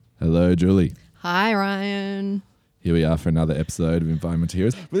Hello, Julie. Hi, Ryan. Here we are for another episode of Environmental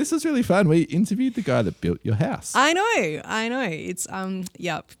Heroes. Well, this was really fun. We interviewed the guy that built your house. I know. It's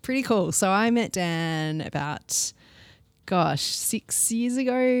pretty cool. So I met Dan about 6 years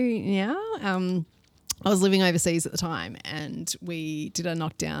ago now. I was living overseas at the time and we did a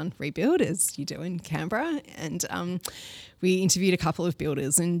knockdown rebuild, as you do in Canberra, and we interviewed a couple of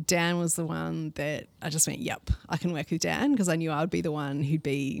builders, and Dan was the one that I just went, yep, I can work with Dan, because I knew I would be the one who'd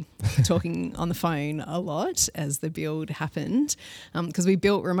be talking on the phone a lot as the build happened, because we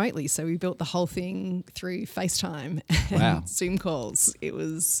built remotely. So we built the whole thing through FaceTime and Zoom calls. It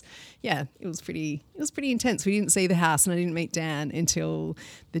was pretty intense. We didn't see the house, and I didn't meet Dan until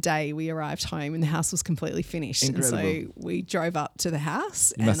the day we arrived home and the house was completely finished. Incredible. And so we drove up to the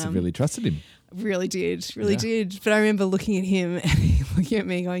house. You must have really trusted him. Really did. But I remember looking at him and he looking at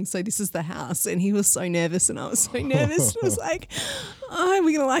me going, so this is the house. And he was so nervous and I was so nervous. It was like, oh, are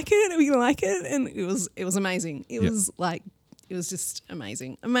we going to like it? Are we going to like it? And it was amazing. It was just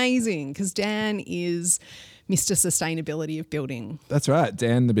amazing. Amazing, because Dan is Mr. Sustainability of building. That's right.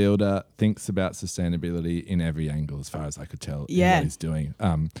 Dan, the builder, thinks about sustainability in every angle, as far as I could tell, in what he's doing,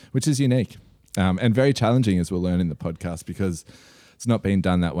 which is unique and very challenging, as we'll learn in the podcast, because it's not been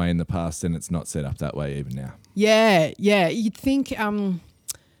done that way in the past and it's not set up that way even now. Yeah. You'd think, doing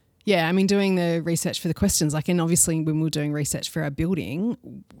the research for the questions, and obviously when we were doing research for our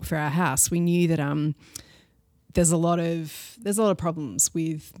building, for our house, we knew that there's a lot of problems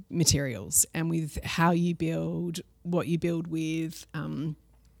with materials and with how you build, what you build with,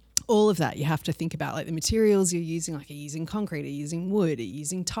 all of that. You have to think about the materials you're using, are you using concrete, are you using wood, are you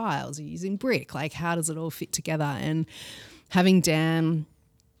using tiles, are you using brick, how does it all fit together? And having Dan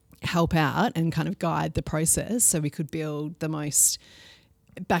help out and kind of guide the process so we could build the most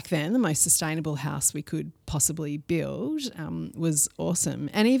sustainable house we could possibly build was awesome.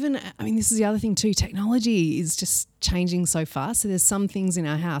 And even, this is the other thing too, technology is just changing so fast. So there's some things in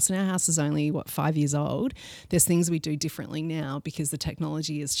our house, and our house is only, 5 years old. There's things we do differently now because the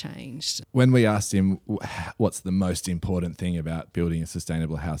technology has changed. When we asked him what's the most important thing about building a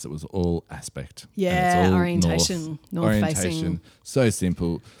sustainable house, it was all aspect. Yeah, orientation, north facing. So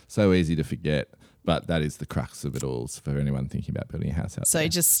simple, so easy to forget. But that is the crux of it all for anyone thinking about building a house out there. So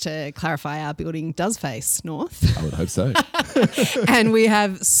just to clarify, our building does face north. I would hope so. And we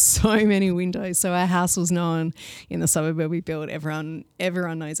have so many windows. So our house was known in the suburb where we built. Everyone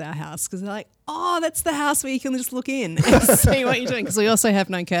knows our house because they're like, oh, that's the house where you can just look in and see what you're doing. Because we also have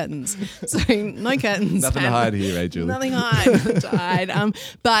no curtains. So no curtains. Nothing to hide here, eh, Julie? Nothing to hide.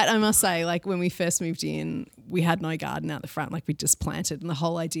 But I must say, when we first moved in, we had no garden out the front. We just planted. And the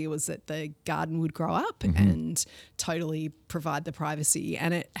whole idea was that the garden would grow up and totally provide the privacy.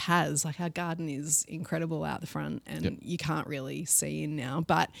 And it has. Our garden is incredible out the front, and you can't really see in now.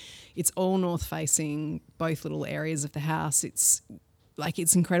 But it's all north facing, both little areas of the house. It's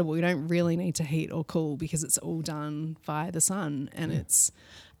incredible. We don't really need to heat or cool because it's all done via the sun, and it's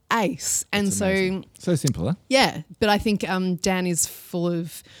ace. And so simple, huh? Yeah, but I think Dan is full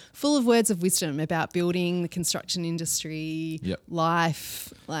of words of wisdom about building, the construction industry,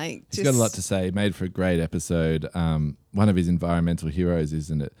 life. He's got a lot to say. Made for a great episode. One of his environmental heroes is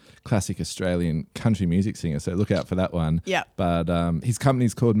a classic Australian country music singer, so look out for that one. Yeah. But his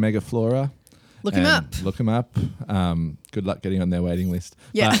company's called Megaflora. Look him up. Good luck getting on their waiting list.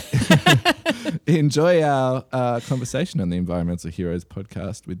 Yeah. Enjoy our conversation on the Environmental Heroes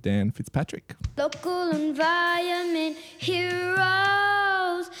podcast with Dan Fitzpatrick. Local environment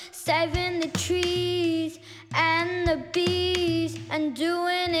heroes, saving the trees and the bees and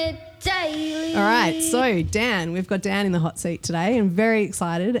doing it daily. All right, so Dan, we've got Dan in the hot seat today. I'm very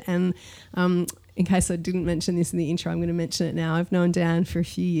excited, and in case I didn't mention this in the intro, I'm going to mention it now. I've known Dan for a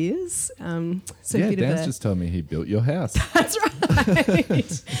few years. Dan's just told me he built your house. That's right.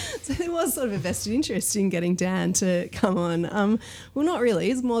 So there was sort of a vested interest in getting Dan to come on. Well, not really.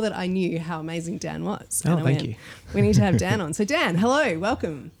 It's more that I knew how amazing Dan was. Oh, thank you. We need to have Dan on. So Dan, hello,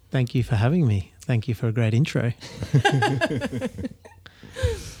 welcome. Thank you for having me. Thank you for a great intro.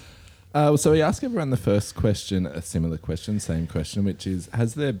 So we ask everyone the first question, a similar question, same question, which is,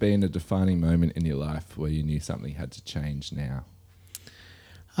 has there been a defining moment in your life where you knew something had to change now?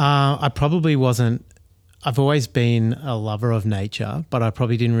 I probably wasn't. I've always been a lover of nature, but I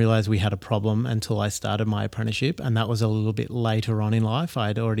probably didn't realise we had a problem until I started my apprenticeship, and that was a little bit later on in life.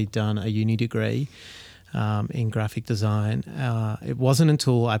 I'd already done a uni degree in graphic design. It wasn't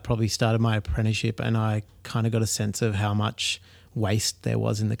until I probably started my apprenticeship and I kind of got a sense of how much waste there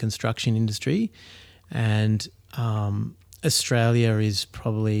was in the construction industry, and Australia is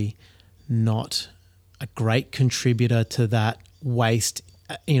probably not a great contributor to that waste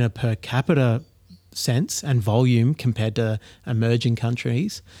in a per capita sense and volume compared to emerging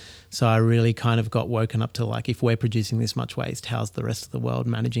countries. So I really kind of got woken up to like, if we're producing this much waste, how's the rest of the world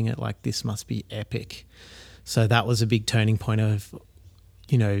managing it? Like, this must be epic. So that was a big turning point of,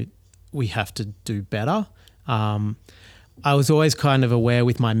 you know, we have to do better. I was always kind of aware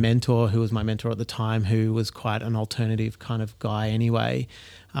with my mentor, who was my mentor at the time, who was quite an alternative kind of guy anyway.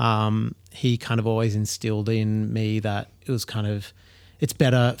 He kind of always instilled in me that it was kind of, it's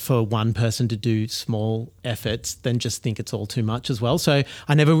better for one person to do small efforts than just think it's all too much as well. So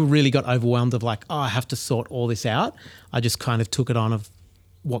I never really got overwhelmed of like, oh, I have to sort all this out. I just kind of took it on of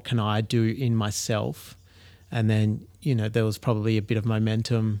what can I do in myself. And then, you know, there was probably a bit of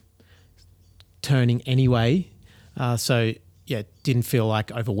momentum turning anyway. So yeah, it didn't feel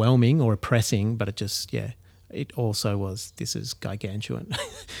like overwhelming or oppressing, but it just, yeah, it also was, this is gargantuan.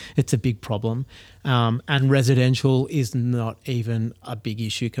 It's a big problem. And residential is not even a big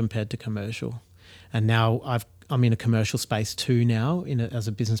issue compared to commercial. And now I'm in a commercial space too now as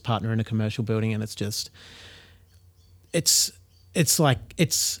a business partner in a commercial building, and it's just, it's like,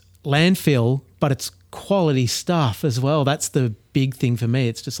 it's landfill, but it's quality stuff as well. That's the big thing for me.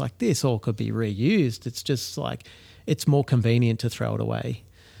 It's just like, this all could be reused. It's just like, it's more convenient to throw it away.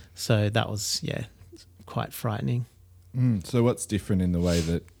 So that was, yeah, quite frightening. So what's different in the way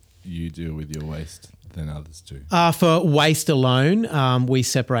that you deal with your waste than others do? For waste alone, we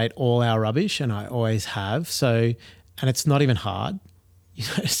separate all our rubbish, and I always have. So, and it's not even hard. You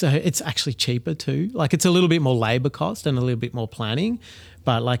know, so it's actually cheaper too. Like, it's a little bit more labor cost and a little bit more planning,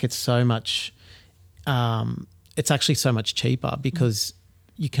 but like, it's so much, it's actually so much cheaper because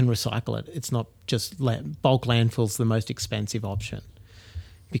you can recycle it. It's not just bulk landfill's the most expensive option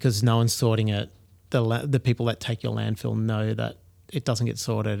because no one's sorting it. The people that take your landfill know that it doesn't get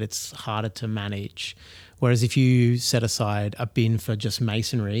sorted. It's harder to manage. Whereas if you set aside a bin for just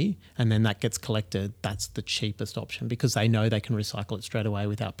masonry and then that gets collected, that's the cheapest option because they know they can recycle it straight away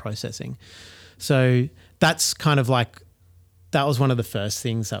without processing. So that's kind of like, that was one of the first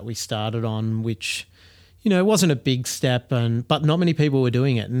things that we started on, which, you know, it wasn't a big step, but not many people were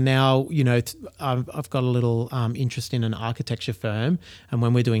doing it. Now, you know, I've got a little interest in an architecture firm, and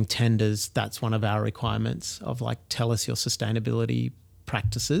when we're doing tenders, that's one of our requirements of like, tell us your sustainability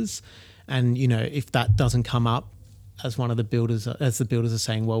practices. And, you know, if that doesn't come up as one of the builders, as the builders are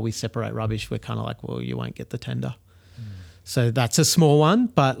saying, well, we separate rubbish, we're kind of like, well, you won't get the tender. So that's a small one,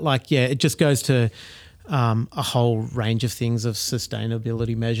 but like, yeah, it just goes to a whole range of things of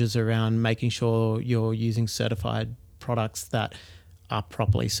sustainability measures around making sure you're using certified products that are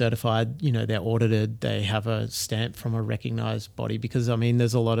properly certified. You know, they're audited, they have a stamp from a recognised body, because I mean,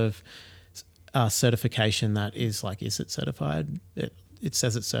 there's a lot of certification that is like, is it certified? It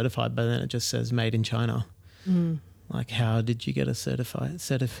says it's certified, but then it just says made in China. Like, how did you get a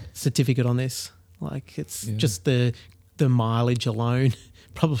certificate on this? Like, it's just the mileage alone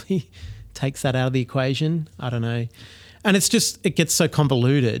probably takes that out of the equation. I don't know. And it's just, it gets so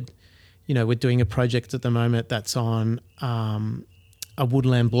convoluted. You know, we're doing a project at the moment that's on a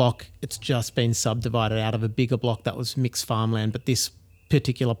woodland block. It's just been subdivided out of a bigger block that was mixed farmland, but this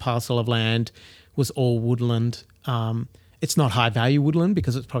particular parcel of land was all woodland. It's not high value woodland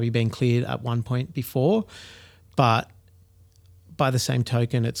because it's probably been cleared at one point before, but by the same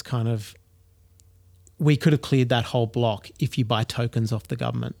token, it's kind of, we could have cleared that whole block if you buy tokens off the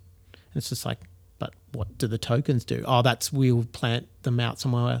government. And it's just like, but what do the tokens do? Oh, we'll plant them out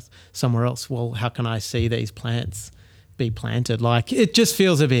somewhere else. Well, how can I see these plants be planted? Like, it just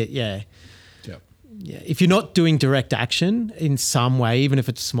feels a bit, yeah. If you're not doing direct action in some way, even if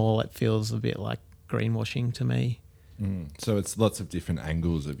it's small, it feels a bit like greenwashing to me. So it's lots of different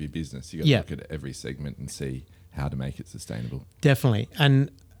angles of your business. You got to look at every segment and see how to make it sustainable. Definitely.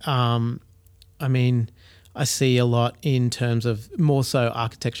 And I mean, I see a lot in terms of more so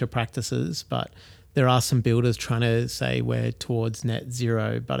architecture practices, but there are some builders trying to say we're towards net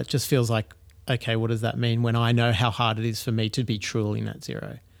zero, but it just feels like, okay, what does that mean when I know how hard it is for me to be truly net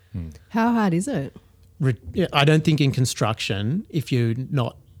zero? How hard is it? I don't think in construction, if you're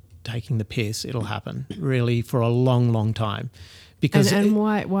not taking the piss, it'll happen really for a long, long time. Because and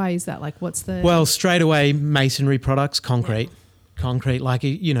why is that? Like, what's the... Well, straight away, masonry products, concrete, like,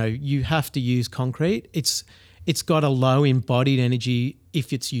 you know, you have to use concrete. It's got a low embodied energy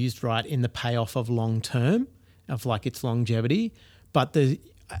if it's used right in the payoff of long term, of like its longevity, but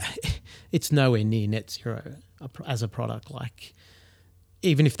it's nowhere near net zero as a product. Like,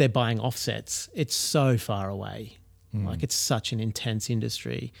 even if they're buying offsets, it's so far away. Like, it's such an intense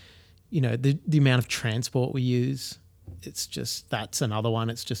industry. You know, the amount of transport we use, it's just, that's another one.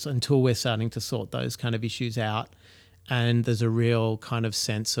 It's just until we're starting to sort those kind of issues out And there's a real kind of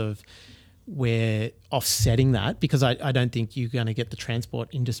sense of we're offsetting that, because I don't think you're going to get the transport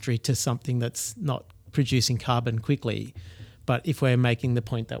industry to something that's not producing carbon quickly. But if we're making the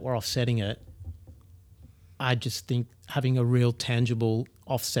point that we're offsetting it, I just think having a real tangible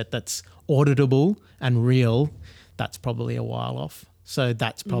offset that's auditable and real, that's probably a while off. So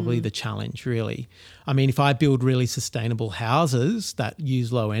that's probably the challenge, really. I mean, if I build really sustainable houses that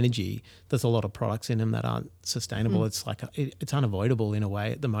use low energy, there's a lot of products in them that aren't sustainable. It's like it's unavoidable in a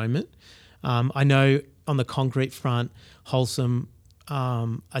way at the moment. I know on the concrete front, Wholesome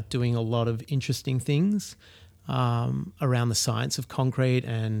are doing a lot of interesting things around the science of concrete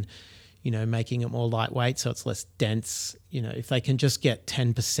and, you know, making it more lightweight so it's less dense. You know, if they can just get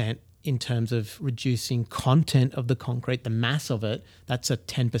 10% in terms of reducing content of the concrete, the mass of it, that's a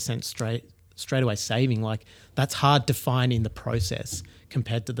 10% straight away saving. Like, that's hard to find in the process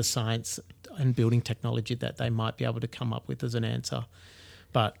compared to the science and building technology that they might be able to come up with as an answer.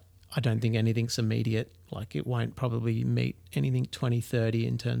 But I don't think anything's immediate. Like, it won't probably meet anything 2030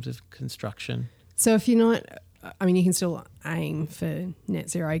 in terms of construction. So if you're not, I mean, you can still aim for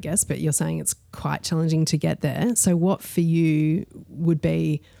net zero, I guess, but you're saying it's quite challenging to get there. So what for you would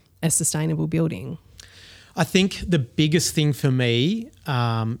be a sustainable building? I think the biggest thing for me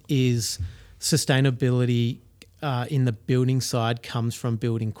is sustainability in the building side comes from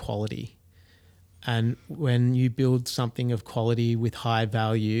building quality. And when you build something of quality with high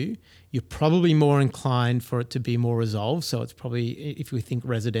value, you're probably more inclined for it to be more resolved. So it's probably, if we think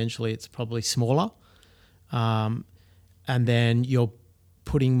residentially, it's probably smaller. And then you're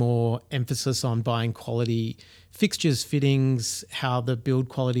putting more emphasis on buying quality fixtures, fittings, how the build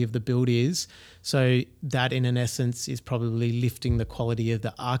quality of the build is. So that in an essence is probably lifting the quality of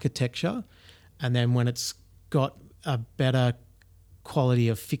the architecture. And then when it's got a better quality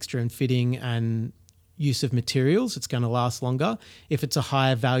of fixture and fitting and use of materials, it's going to last longer. If it's a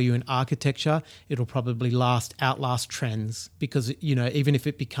higher value in architecture, it'll probably outlast trends, because, you know, even if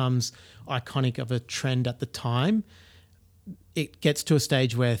it becomes iconic of a trend at the time, it gets to a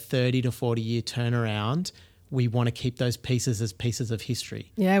stage where 30 to 40 year turnaround, we want to keep those pieces as pieces of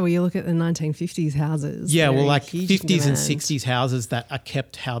history. Yeah, well, you look at the 1950s houses. Yeah, well, like 50s and 60s houses that are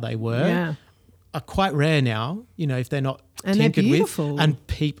kept how they were are quite rare now, you know, if they're not tinkered they're beautiful. with. And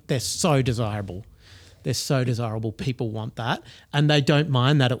they're so desirable. They're so desirable. People want that. And they don't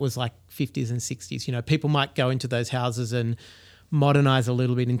mind that it was like 50s and 60s. You know, people might go into those houses and modernize a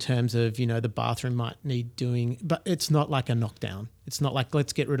little bit in terms of, you know, the bathroom might need doing, but it's not like a knockdown. It's not like,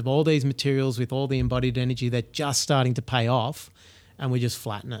 let's get rid of all these materials with all the embodied energy. They're just starting to pay off and we just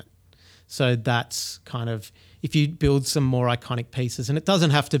flatten it. So that's kind of, if you build some more iconic pieces, and it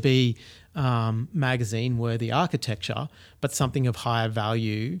doesn't have to be magazine-worthy architecture, but something of higher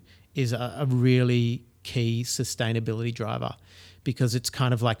value is a really key sustainability driver, because it's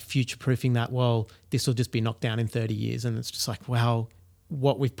kind of like future-proofing that, well, this will just be knocked down in 30 years. And it's just like, wow,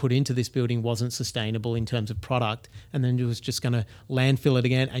 what we've put into this building wasn't sustainable in terms of product. And then it was just going to landfill it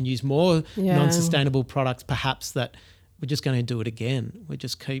again and use more non-sustainable products, perhaps, that we're just going to do it again. We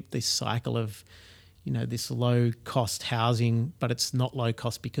just keep this cycle of, you know, this low-cost housing, but it's not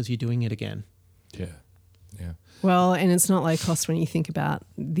low-cost because you're doing it again. Yeah, yeah. Well, and it's not low cost when you think about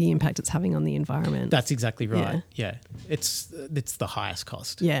the impact it's having on the environment. That's exactly right. Yeah. It's the highest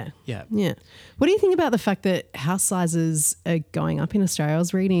cost. Yeah. Yeah. Yeah. What do you think about the fact that house sizes are going up in Australia? I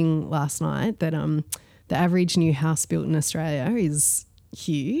was reading last night that the average new house built in Australia is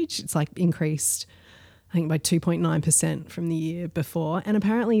huge. It's like increased, I think, by 2.9% from the year before. And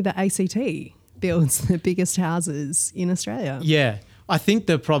apparently the ACT builds the biggest houses in Australia. Yeah. I think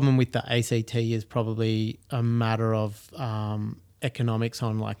the problem with the ACT is probably a matter of economics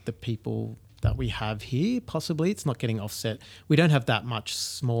on like the people that we have here. Possibly it's not getting offset. We don't have that much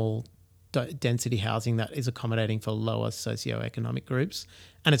small density housing that is accommodating for lower socioeconomic groups,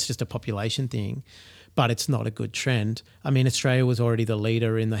 and it's just a population thing, but it's not a good trend. I mean, Australia was already the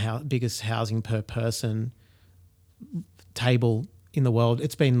leader in the biggest housing per person table in the world.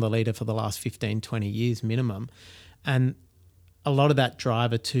 It's been the leader for the last 15, 20 years minimum. And a lot of that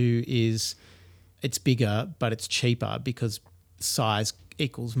driver too is it's bigger, but it's cheaper because size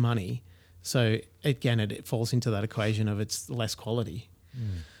equals money. So again, it falls into that equation of it's less quality.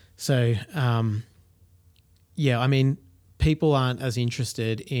 So, I mean, people aren't as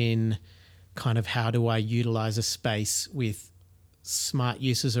interested in kind of how do I utilize a space with smart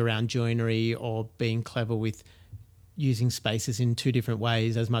uses around joinery or being clever with using spaces in two different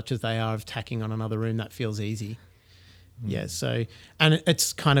ways as much as they are of tacking on another room that feels easy. Yeah, so, and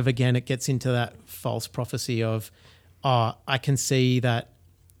it's kind of, again, it gets into that false prophecy of, I can see that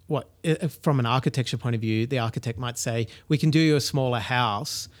from an architecture point of view, the architect might say, we can do you a smaller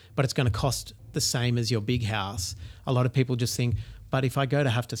house, but it's going to cost the same as your big house. A lot of people just think, but if I go to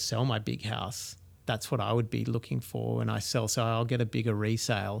have to sell my big house, that's what I would be looking for when I sell. So I'll get a bigger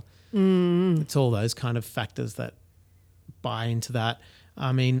resale. It's all those kind of factors that buy into that.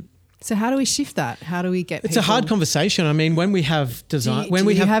 I mean, so how do we shift that? How do we get? It's a hard conversation. I mean, when we have design,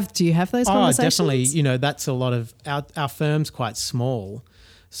 do you have those conversations? Definitely. That's a lot of our firm's quite small,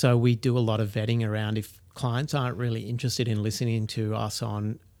 so we do a lot of vetting around if clients aren't really interested in listening to us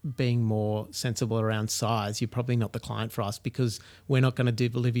on being more sensible around size. You're probably not the client for us because we're not going to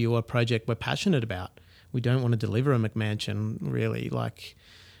deliver you a project we're passionate about. We don't want to deliver a McMansion, really. Like,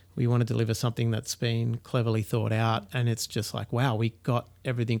 we want to deliver something that's been cleverly thought out, and it's just like, wow, we got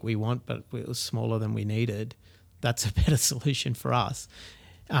everything we want, but it was smaller than we needed. That's a better solution for us.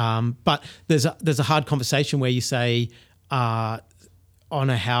 But there's a hard conversation where you say, on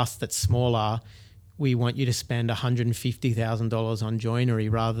a house that's smaller, we want you to spend $150,000 on joinery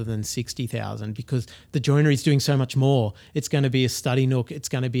rather than $60,000 because the joinery is doing so much more. It's going to be a study nook. It's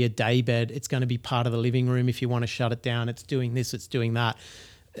going to be a day bed. It's going to be part of the living room if you want to shut it down. It's doing this. It's doing that.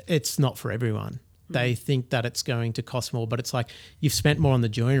 It's not for everyone. They think that it's going to cost more, but it's like you've spent more on the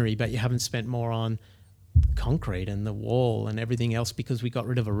joinery, but you haven't spent more on concrete and the wall and everything else because we got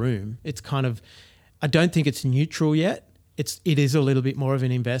rid of a room. It's kind of, I don't think it's neutral yet. It is a little bit more of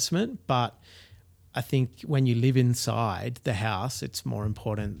an investment, but I think when you live inside the house, it's more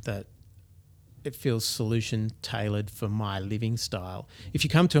important that it feels solution tailored for my living style. If you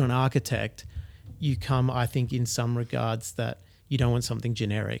come to an architect, you come, I think, in some regards that you don't want something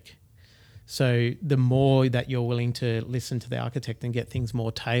generic. So the more that you're willing to listen to the architect and get things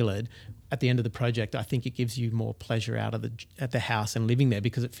more tailored at the end of the project, I think it gives you more pleasure out of the house and living there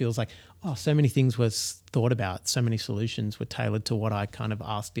because it feels like, oh, so many things were thought about, so many solutions were tailored to what I kind of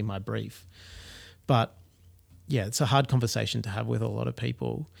asked in my brief. But yeah, it's a hard conversation to have with a lot of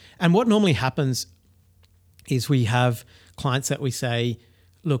people. And what normally happens is we have clients that we say,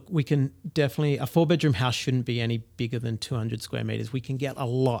 look, we can definitely, a 4-bedroom house shouldn't be any bigger than 200 square meters. We can get a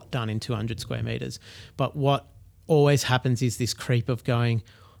lot done in 200 square meters. But what always happens is this creep of going,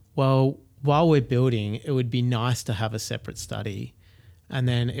 well, while we're building, it would be nice to have a separate study. And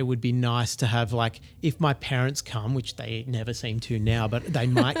then it would be nice to have, like, if my parents come, which they never seem to now, but they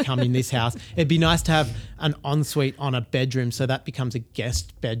might come in this house, it'd be nice to have an ensuite on a bedroom. So that becomes a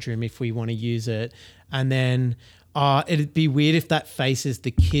guest bedroom if we want to use it. And then it'd be weird if that faces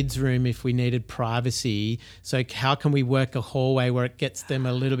the kids' room if we needed privacy. So how can we work a hallway where it gets them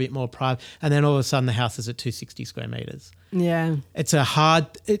a little bit more private? And then all of a sudden the house is at 260 square meters. Yeah. It's I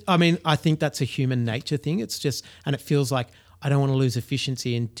think that's a human nature thing. It's just, and it feels like I don't want to lose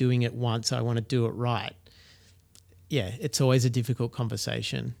efficiency in doing it once. I want to do it right. Yeah, it's always a difficult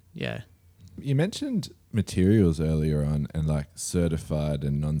conversation. Yeah. You mentioned materials earlier on and like certified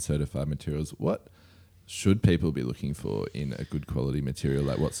and non-certified materials. What should people be looking for in a good quality material?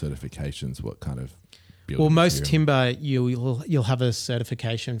 Like what certifications, what kind of building Well, most material? timber, you'll have a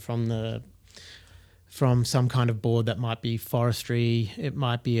certification from some kind of board that might be forestry. It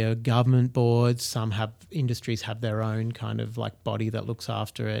might be a government board. Industries have their own kind of like body that looks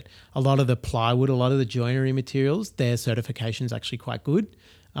after it. A lot of the plywood, a lot of the joinery materials, their certification is actually quite good.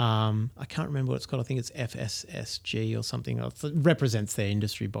 I can't remember what it's called. I think it's FSSG or something else. It represents their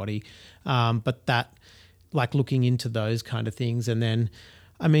industry body. But that, like looking into those kind of things. And then,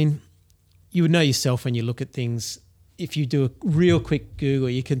 I mean, you would know yourself when you look at things. If you do a real quick Google,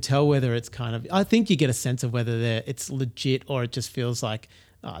 you can tell whether it's kind of, I think you get a sense of whether it's legit or it just feels like,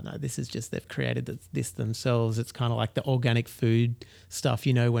 oh no, this is just, they've created this themselves. It's kind of like the organic food stuff,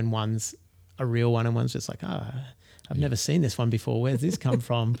 when one's a real one and one's just like, I've never seen this one before. Where's this come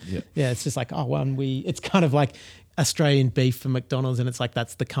from? Yeah, it's just like, it's kind of like Australian beef from McDonald's, and it's like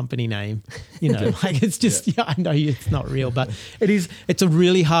that's the company name, like it's just I know it's not real, but it's a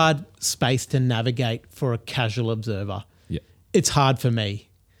really hard space to navigate for a casual observer. It's hard for me.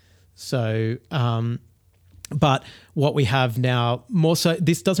 So but what we have now more so,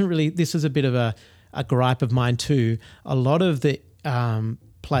 this is a bit of a gripe of mine too. A lot of the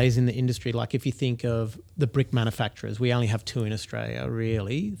players in the industry, like if you think of the brick manufacturers, we only have 2 in Australia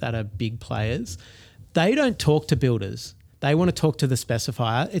really that are big players. They don't talk to builders. They want to talk to the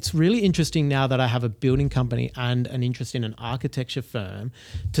specifier. It's really interesting now that I have a building company and an interest in an architecture firm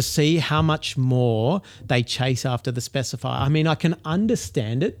to see how much more they chase after the specifier. I mean, I can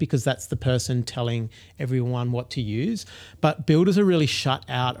understand it because that's the person telling everyone what to use, but builders are really shut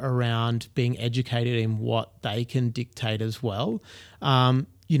out around being educated in what they can dictate as well.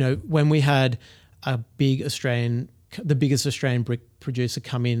 When we had a big Australian the biggest Australian brick producer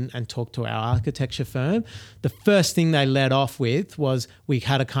come in and talk to our architecture firm, the first thing they led off with was, we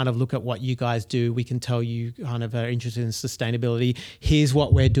had to kind of look at what you guys do. We can tell you kind of are interested in sustainability. Here's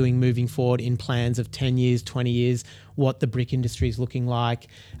what we're doing moving forward in plans of 10 years, 20 years, what the brick industry is looking like.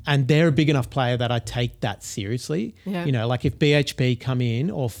 And they're a big enough player that I take that seriously. Yeah. You know, like if BHP come in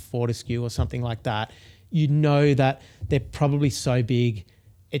or Fortescue or something like that, you know that they're probably so big,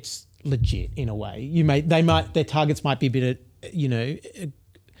 it's legit in a way. Their targets might be a bit,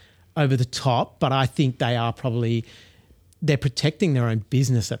 over the top, but I think they're protecting their own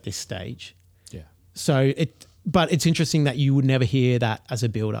business at this stage. Yeah. So but it's interesting that you would never hear that as a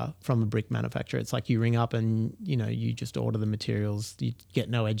builder from a brick manufacturer. It's like you ring up and, you just order the materials, you get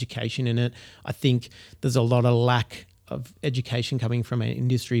no education in it. I think there's a lot of lack of education coming from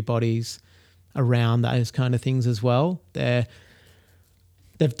industry bodies around those kind of things as well.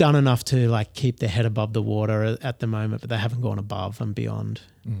 They've done enough to like keep their head above the water at the moment, but they haven't gone above and beyond.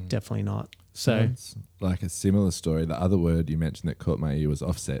 Definitely not. So it's like a similar story. The other word you mentioned that caught my ear was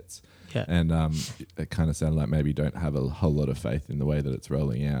offsets. Yeah. And it kind of sounded like maybe you don't have a whole lot of faith in the way that it's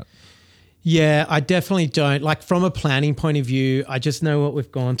rolling out. Yeah, I definitely don't. Like from a planning point of view, I just know what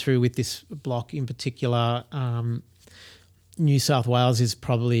we've gone through with this block in particular. New South Wales is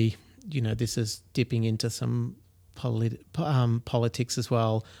probably, this is dipping into some politics as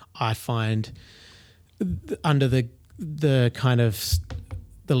well. I find under the kind of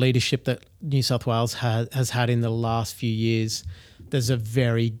the leadership that New South Wales has had in the last few years, there's a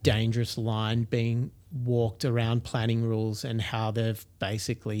very dangerous line being walked around planning rules and how they've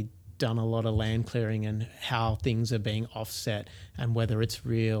basically done a lot of land clearing and how things are being offset and whether it's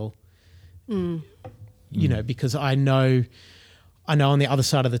real. Because I know on the other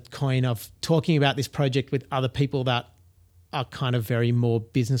side of the coin of talking about this project with other people that are kind of very more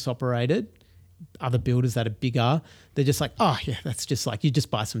business operated, other builders that are bigger, they're just like, oh yeah, that's just like, you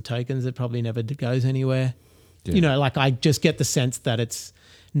just buy some tokens. It probably never goes anywhere. Yeah. Like I just get the sense that it's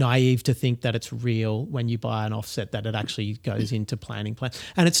naive to think that it's real when you buy an offset, that it actually goes into planning plan.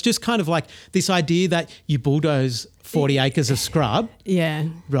 And it's just kind of like this idea that you bulldoze 40 acres of scrub. Yeah.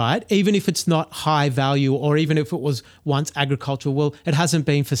 Right? Even if it's not high value or even if it was once agricultural, well, it hasn't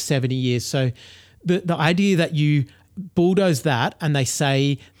been for 70 years. So the idea that you bulldoze that and they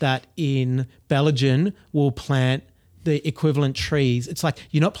say that in Belgium we'll plant the equivalent trees, it's like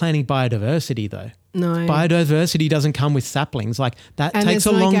you're not planting biodiversity though. No. Biodiversity doesn't come with saplings. Like that and takes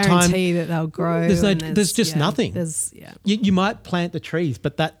a long time. There's no guarantee that they'll grow. There's just nothing. You might plant the trees,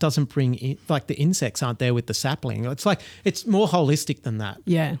 but that doesn't bring in, like the insects aren't there with the sapling. It's like, it's more holistic than that.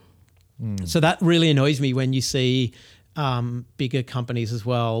 Yeah. So that really annoys me when you see bigger companies as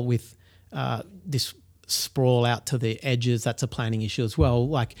well with this sprawl out to the edges. That's a planning issue as well.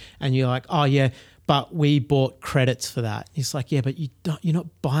 Like, and you're like, oh yeah, but we bought credits for that. It's like, yeah, but you're not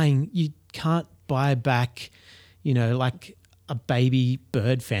buying, you can't buy back, like a baby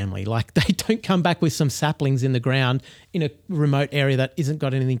bird family. Like they don't come back with some saplings in the ground in a remote area that isn't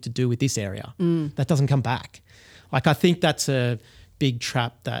got anything to do with this area. That doesn't come back. Like I think that's a big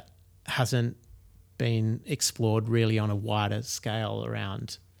trap that hasn't been explored really on a wider scale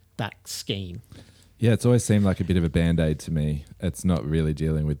around that scheme. Yeah, it's always seemed like a bit of a Band-Aid to me. It's not really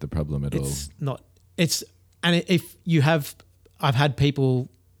dealing with the problem at all. It's not. And if you have, I've had people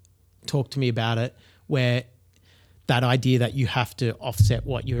talk to me about it where that idea that you have to offset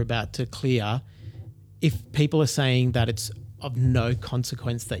what you're about to clear, if people are saying that it's of no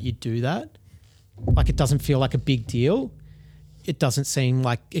consequence that you do that, like it doesn't feel like a big deal, it doesn't seem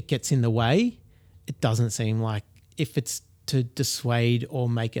like it gets in the way, it doesn't seem like if it's to dissuade or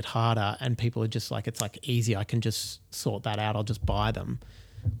make it harder and people are just like, it's like easy, I can just sort that out, I'll just buy them.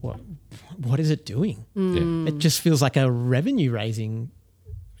 What is it doing? It just feels like a revenue raising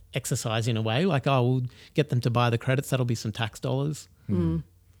exercise in a way, like, oh, we'll get them to buy the credits, that'll be some tax dollars.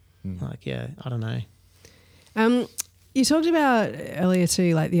 Like, yeah, I don't know. You talked about earlier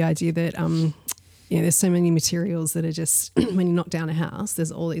too, like the idea that there's so many materials that are just when you knock down a house,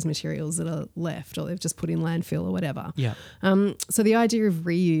 there's all these materials that are left or they've just put in landfill or whatever. Yeah. So the idea of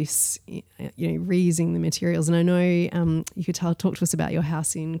reuse, reusing the materials, and I know you could talk to us about your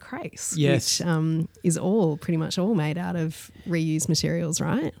house in Crace, yes, which is pretty much all made out of reused materials,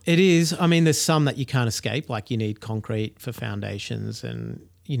 right? It is. I mean, there's some that you can't escape, like you need concrete for foundations and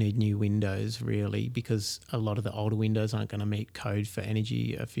you need new windows really, because a lot of the older windows aren't going to meet code for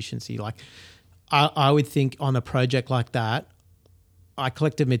energy efficiency. Like I would think on a project like that, I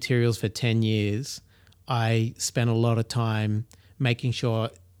collected materials for 10 years. I spent a lot of time making sure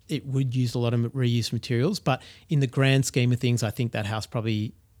it would use a lot of reused materials. But in the grand scheme of things, I think that house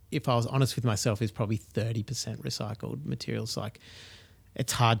probably if I was honest with myself, is probably 30% recycled materials. Like,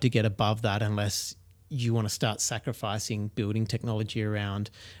 it's hard to get above that unless you want to start sacrificing building technology around.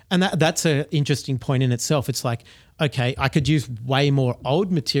 And that's an interesting point in itself. It's like, okay, I could use way more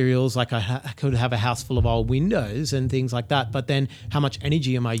old materials, like I could have a house full of old windows and things like that, but then how much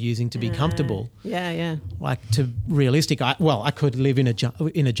energy am I using to be comfortable? Yeah. Like, to realistic, I could live in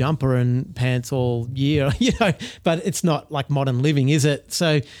a jumper and pants all year, but it's not like modern living, is it?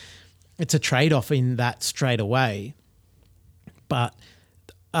 So it's a trade-off in that straight away. But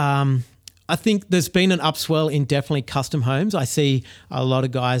I think there's been an upswell in definitely custom homes. I see a lot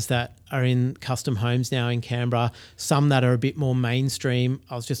of guys that are in custom homes now in Canberra, some that are a bit more mainstream.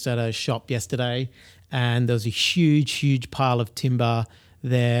 I was just at a shop yesterday and there was a huge pile of timber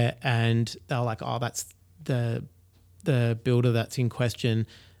there, and they were like, oh, that's the builder that's in question.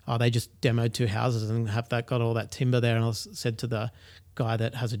 Oh, they just demoed 2 houses and have that got all that timber there. And I said to the guy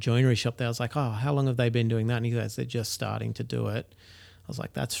that has a joinery shop there, I was like, oh, how long have they been doing that? And he goes, they're just starting to do it. I was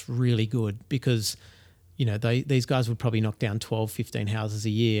like, that's really good, because, these guys would probably knock down 12, 15 houses a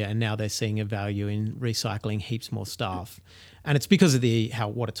year, and now they're seeing a value in recycling heaps more stuff. And it's because of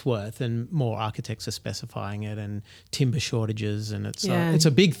what it's worth, and more architects are specifying it, and timber shortages, and it's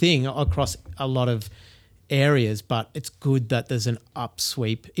a big thing across a lot of areas, but it's good that there's an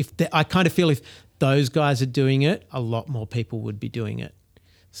upsweep. I kind of feel if those guys are doing it, a lot more people would be doing it.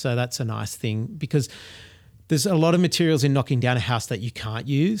 So that's a nice thing, because there's a lot of materials in knocking down a house that you can't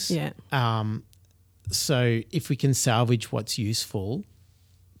use. Yeah. So if we can salvage what's useful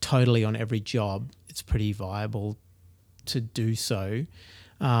totally on every job, it's pretty viable to do so.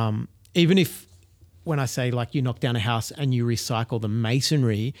 Even if, when I say like you knock down a house and you recycle the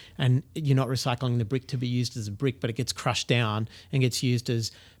masonry, and you're not recycling the brick to be used as a brick, but it gets crushed down and gets used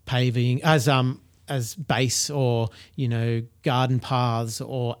as paving, as base, or, garden paths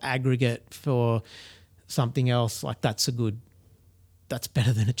or aggregate for something else, like that's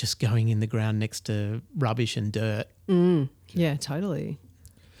better than it just going in the ground next to rubbish and dirt. Yeah, totally.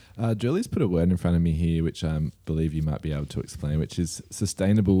 Julie's put a word in front of me here, which I believe you might be able to explain, which is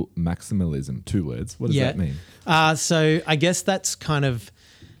sustainable maximalism. 2 words. What does that mean? So I guess that's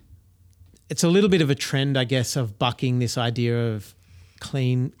it's a little bit of a trend, I guess, of bucking this idea of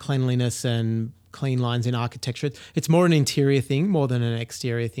cleanliness and clean lines in architecture. It's more an interior thing more than an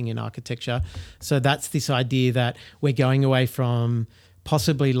exterior thing in architecture. So that's this idea that we're going away from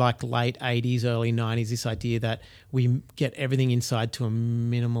possibly like late 80s, early 90s, this idea that we get everything inside to a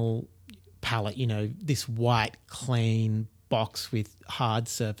minimal palette, this white, clean box with hard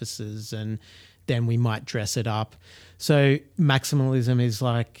surfaces, and then we might dress it up. So maximalism is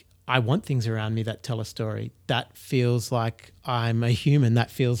like, I want things around me that tell a story. That feels like I'm a human.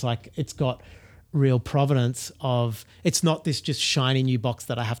 That feels like it's got real provenance of, it's not this just shiny new box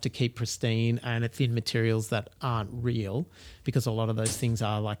that I have to keep pristine, and it's in materials that aren't real, because a lot of those things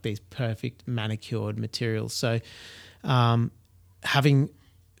are like these perfect manicured materials. So having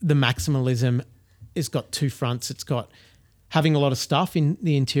the maximalism has got 2 fronts. It's got having a lot of stuff in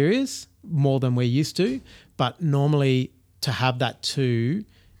the interiors, more than we're used to, but normally to have that too,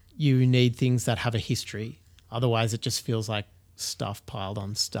 you need things that have a history. Otherwise it just feels like stuff piled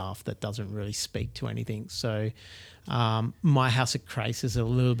on stuff that doesn't really speak to anything. So my house at Crace is a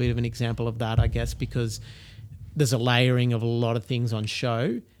little bit of an example of that, I guess, because there's a layering of a lot of things on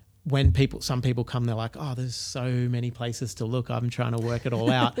show. When some people come, they're like, oh, there's so many places to look. I'm trying to work it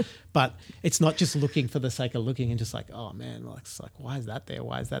all out. But it's not just looking for the sake of looking and just like, oh man, it's like, why is that there?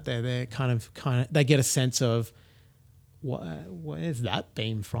 Why is that there? They're kind of, they get a sense of, where's that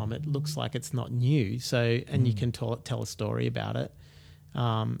beam from? It looks like it's not new. So, and you can tell a story about it.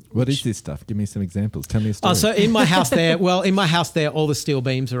 What is this stuff? Give me some examples. Tell me a story. So in my house there, all the steel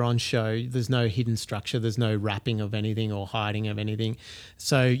beams are on show. There's no hidden structure. There's no wrapping of anything or hiding of anything.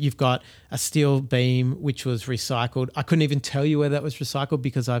 So you've got a steel beam which was recycled. I couldn't even tell you where that was recycled,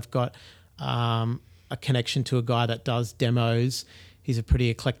 because I've got a connection to a guy that does demos. He's a pretty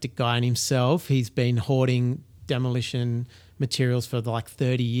eclectic guy in himself. He's been hoarding demolition materials for like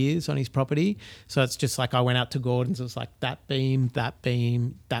 30 years on his property. So it's just like, I went out to Gordon's, it was like that beam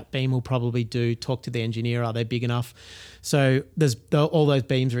will probably do. Talk to the engineer, are they big enough? So all those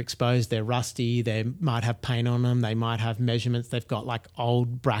beams are exposed, they're rusty, they might have paint on them, they might have measurements, they've got like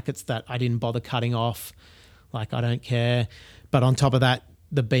old brackets that I didn't bother cutting off, like I don't care. But on top of that,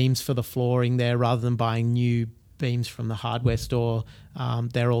 the beams for the flooring there, rather than buying new beams from the hardware store,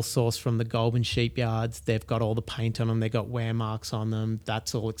 they're all sourced from the Goulburn sheep yards. They've got all the paint on them, they've got wear marks on them,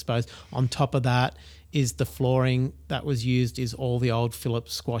 that's all exposed. On top of that is the flooring that was used is all the old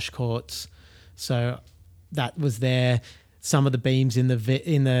Phillips squash courts. So that was there. Some of the beams in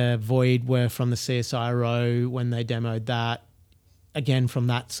the void were from the CSI row when they demoed that. Again, from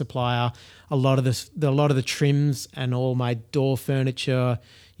that supplier. A lot of the trims and all my door furniture.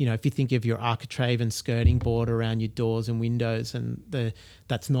 If you think of your architrave and skirting board around your doors and windows, and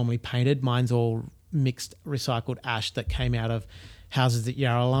that's normally painted. Mine's all mixed recycled ash that came out of houses at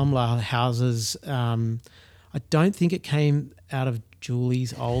Yarralumla houses. I don't think it came out of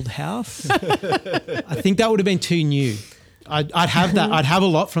Julie's old house. I think that would have been too new. I'd have that. I'd have a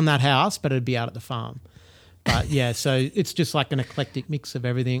lot from that house, but it'd be out at the farm. But yeah, so it's just like an eclectic mix of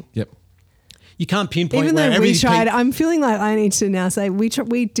everything. Yep. You can't pinpoint. Even though we tried, I'm I'm feeling like I need to now say we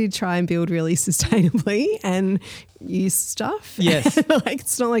did try and build really sustainably and use stuff. Yes. Like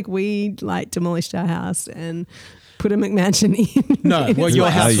it's not like we demolished our house and put a McMansion in. No, well, your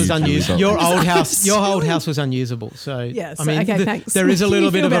house was unusable. Your old Absolutely. house was unusable. So yes, I mean, okay, thanks. there is a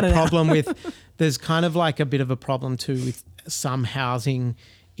little bit of a now? problem with. There's kind of like a bit of a problem too with some housing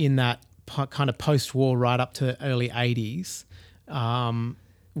in that kind of post-war right up to early 80s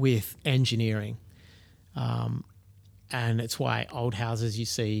with engineering. And it's why old houses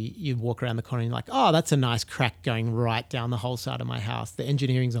you walk around the corner and you're like, oh, that's a nice crack going right down the whole side of my house. The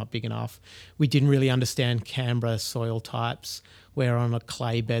engineering's not big enough. We didn't really understand Canberra soil types. We're on a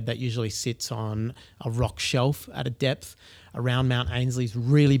clay bed that usually sits on a rock shelf at a depth. Around Mount Ainsley's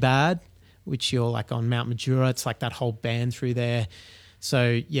really bad, which you're like on Mount Majura. It's like that whole band through there.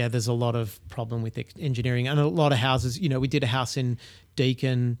 So, yeah, there's a lot of problem with engineering. And a lot of houses, we did a house in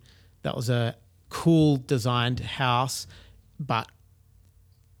Deakin that was a cool designed house, but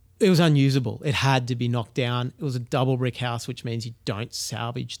it was unusable. It had to be knocked down. It was a double brick house, which means you don't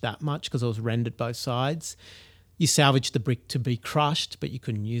salvage that much because it was rendered both sides. You salvaged the brick to be crushed, but you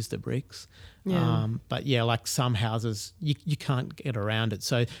couldn't use the bricks. Yeah. But yeah, like some houses, you can't get around it.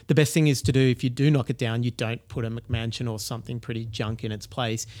 So the best thing is to do, if you do knock it down, you don't put a McMansion or something pretty junk in its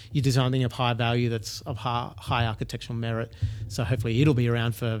place. You do something of high value that's of high architectural merit. So hopefully it'll be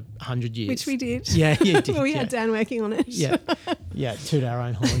around for 100 years. Which we did. Yeah, you did. We had Dan working on it. Yeah, toot our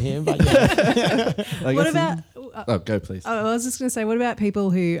own horn here. But yeah. What about... go please. I was just going to say, what about people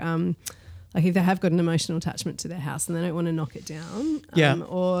who... like if they have got an emotional attachment to their house and they don't want to knock it down,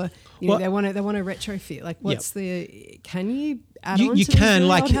 or they want to retrofit. Like, can you add on? You to can. these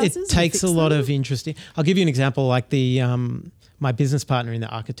Like, old houses it takes a lot of interesting. I'll give you an example. Like my business partner in the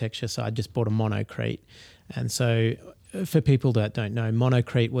architecture side just bought a monocrete, and so for people that don't know,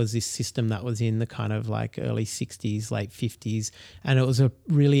 monocrete was this system that was in the kind of like early 60s, late 50s, and it was a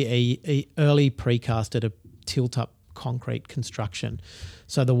really a early precast at a tilt-up concrete construction.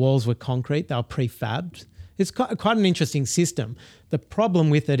 So the walls were concrete, they were prefabbed. It's quite an interesting system. The problem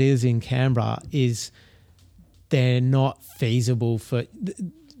with it is in Canberra is they're not feasible for...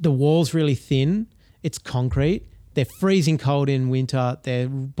 The wall's really thin, it's concrete, they're freezing cold in winter, they're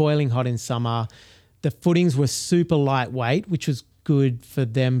boiling hot in summer. The footings were super lightweight, which was good for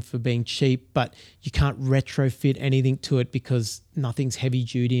them for being cheap, but you can't retrofit anything to it because nothing's heavy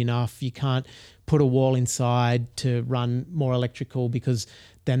duty enough. You can't put a wall inside to run more electrical because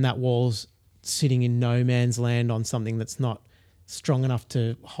then that wall's sitting in no man's land on something that's not strong enough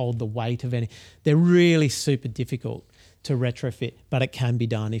to hold the weight of any. They're really super difficult to retrofit, but it can be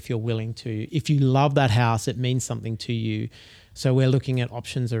done if you're willing to. If you love that house, it means something to you. So we're looking at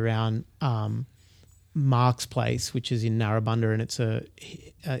options around Mark's place, which is in Narrabundah, and it's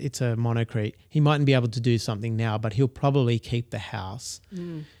a monocrete. He mightn't be able to do something now, but he'll probably keep the house.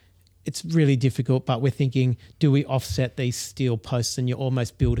 It's really difficult, but we're thinking, do we offset these steel posts and you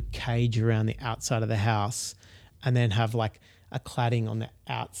almost build a cage around the outside of the house and then have like a cladding on the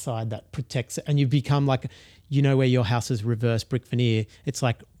outside that protects it, and you become like, where your house is reverse brick veneer, it's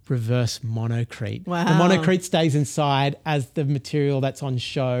like reverse monocrete. Wow. The monocrete stays inside as the material that's on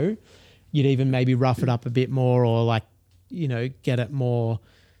show. You'd even maybe rough it up a bit more or like, get it more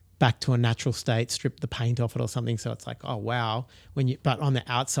back to a natural state, strip the paint off it or something. So it's like, oh, wow. But on the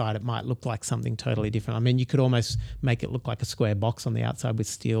outside, it might look like something totally different. I mean, you could almost make it look like a square box on the outside with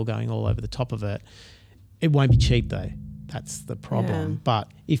steel going all over the top of it. It won't be cheap though. That's the problem. Yeah. But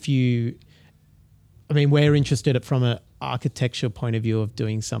we're interested from an architecture point of view of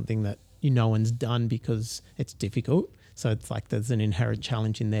doing something that no one's done because it's difficult. So it's like there's an inherent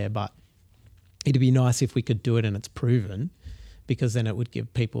challenge in there, but it'd be nice if we could do it and it's proven, because then it would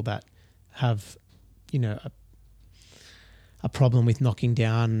give people that have, a problem with knocking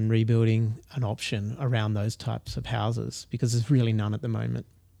down and rebuilding an option around those types of houses, because there's really none at the moment.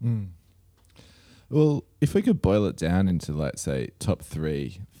 Well, if we could boil it down into, like, say, top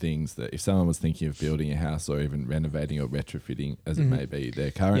 3 things that if someone was thinking of building a house or even renovating or retrofitting, as it may be, their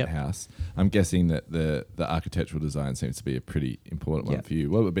current house, I'm guessing that the architectural design seems to be a pretty important one for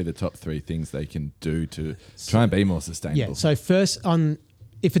you. What would be the top 3 things they can do to try and be more sustainable? Yeah. So first,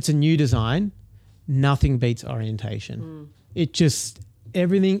 if it's a new design, nothing beats orientation. It just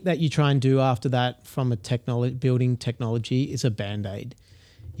everything that you try and do after that from a building technology is a Band-Aid.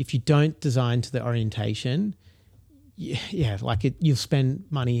 If you don't design to the orientation, you'll spend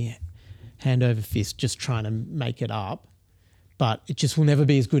money hand over fist just trying to make it up, but it just will never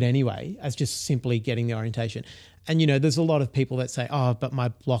be as good anyway as just simply getting the orientation. And, there's a lot of people that say, oh, but my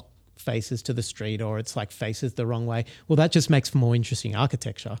block faces to the street, or it's like faces the wrong way. Well, that just makes for more interesting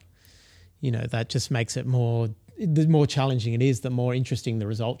architecture. That just makes it the more challenging it is, the more interesting the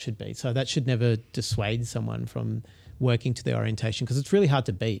result should be. So that should never dissuade someone from working to the orientation, because it's really hard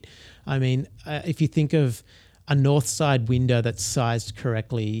to beat. I mean, if you think of a north side window that's sized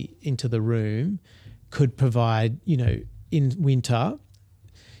correctly into the room, could provide, in winter,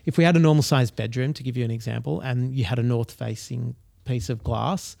 if we had a normal sized bedroom, to give you an example, and you had a north facing piece of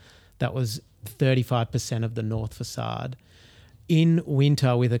glass that was 35% of the north facade, in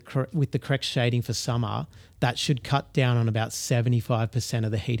winter with the correct shading for summer, that should cut down on about 75%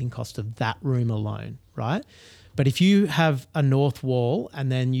 of the heating cost of that room alone, right? But if you have a north wall and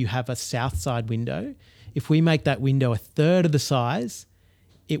then you have a south side window, if we make that window a third of the size,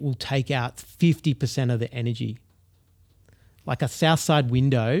 it will take out 50% of the energy. Like a south side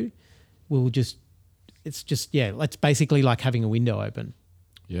window it's basically like having a window open.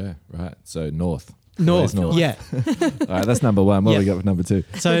 Yeah, right. So north. North. Yeah. All right, that's number 1. What have we got for number 2?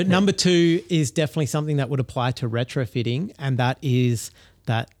 So number 2 is definitely something that would apply to retrofitting, and that is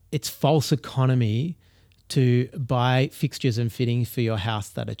that it's false economy to buy fixtures and fittings for your house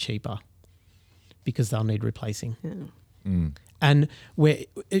that are cheaper because they'll need replacing. Yeah. And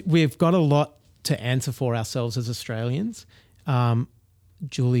we've got a lot to answer for ourselves as Australians.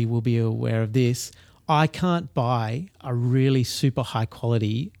 Julie will be aware of this. I can't buy a really super high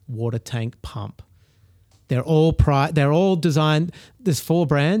quality water tank pump. They're all designed. There's 4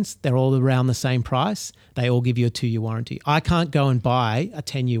 brands. They're all around the same price. They all give you a 2-year warranty. I can't go and buy a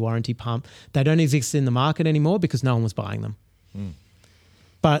 10-year warranty pump. They don't exist in the market anymore because no one was buying them.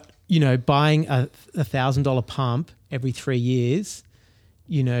 But, buying a $1,000 pump every 3 years,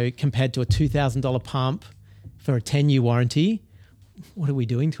 compared to a $2,000 pump for a 10-year warranty, what are we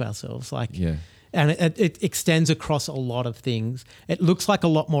doing to ourselves? And it extends across a lot of things. It looks like a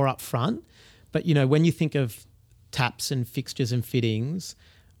lot more upfront. But, when you think of taps and fixtures and fittings,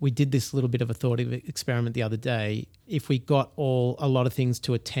 we did this little bit of a thought experiment the other day. If we got a lot of things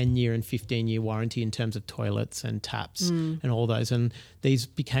to a 10-year and 15-year warranty in terms of toilets and taps and all those, and these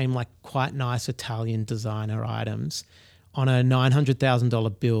became like quite nice Italian designer items on a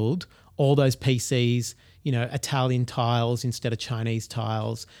 $900,000 build, all those PCs, Italian tiles instead of Chinese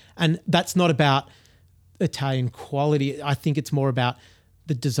tiles. And that's not about Italian quality. I think it's more about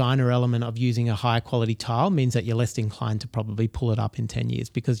the designer element of using a high quality tile means that you're less inclined to probably pull it up in 10 years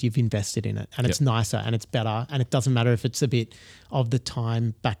because you've invested in it, and it's nicer and it's better, and it doesn't matter if it's a bit of the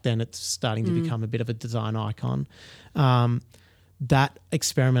time back then. It's starting to become a bit of a design icon. That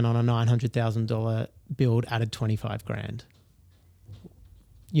experiment on a $900,000 build added $25,000.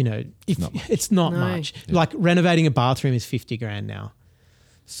 It's not much. Yeah. Like renovating a bathroom is $50,000 now.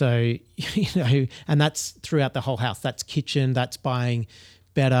 So, and that's throughout the whole house. That's kitchen, that's buying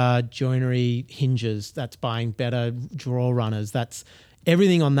better joinery hinges, that's buying better drawer runners. That's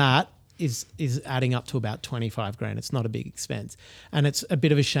everything on that is adding up to about $25,000. It's not a big expense. And it's a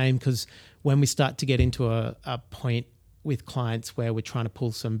bit of a shame because when we start to get into a point with clients where we're trying to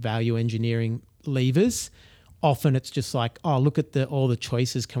pull some value engineering levers, often it's just like, oh, look at all the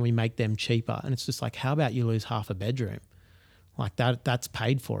choices. Can we make them cheaper? And it's just like, how about you lose half a bedroom? Like that's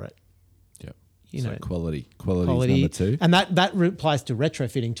paid for it. Yeah. Quality is number 2. And that applies to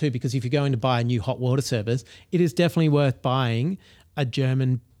retrofitting too, because if you're going to buy a new hot water service, it is definitely worth buying a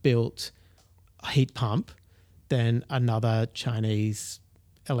German-built heat pump than another Chinese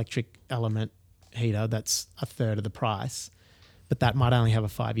electric element heater that's a third of the price. But that might only have a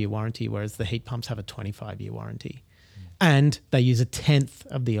 5-year warranty, whereas the heat pumps have a 25-year warranty. And they use a 1/10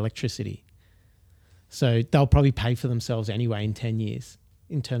 of the electricity. So they'll probably pay for themselves anyway in 10 years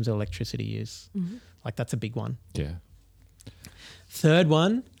in terms of electricity use. Mm-hmm. Like that's a big one. Yeah. Third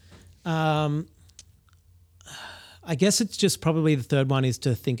one, I guess it's just probably the third one is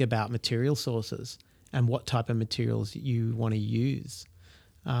to think about material sources and what type of materials you want to use.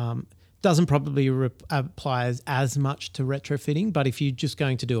 doesn't probably apply as much to retrofitting, but if you're just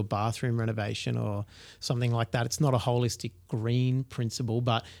going to do a bathroom renovation or something like that, it's not a holistic green principle,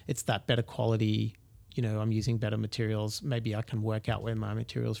 but it's that better quality. I'm using better materials. Maybe I can work out where my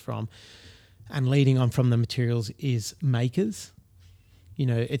material's from. And leading on from the materials is makers.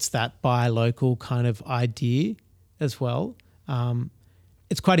 It's that buy local kind of idea as well.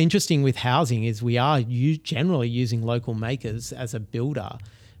 It's quite interesting with housing is we are generally using local makers as a builder,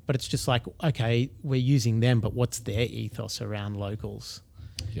 but it's just like, okay, we're using them, but what's their ethos around locals?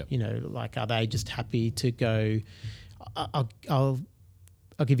 Yep. Are they just happy to go? I'll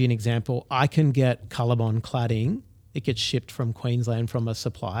give you an example. I can get Colorbond cladding. It gets shipped from Queensland from a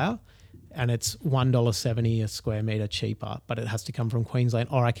supplier, and it's $1.70 a square metre cheaper, but it has to come from Queensland,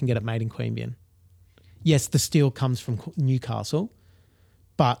 or I can get it made in Queanbeyan. Yes, the steel comes from Newcastle,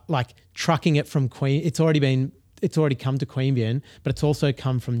 but trucking it from it's already come to Queanbeyan, but it's also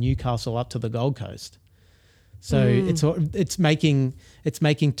come from Newcastle up to the Gold Coast. So it's making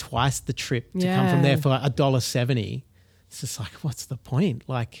twice the trip to come from there for $1.70. It's just what's the point?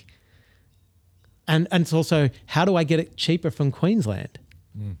 And it's also, how do I get it cheaper from Queensland?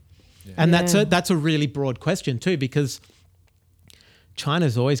 Yeah. And that's a really broad question too, because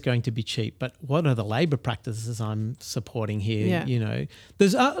China's always going to be cheap, but what are the labour practices I'm supporting here? Yeah.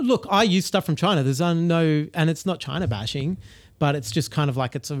 There's look, I use stuff from China. There's no, and it's not China bashing, but it's just kind of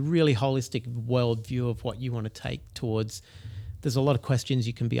it's a really holistic world view of what you want to take towards. There's a lot of questions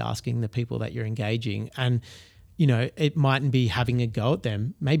you can be asking the people that you're engaging, and it mightn't be having a go at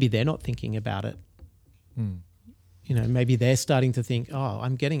them. Maybe they're not thinking about it. Maybe they're starting to think, oh,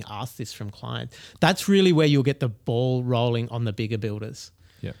 I'm getting asked this from clients. That's really where you'll get the ball rolling on the bigger builders.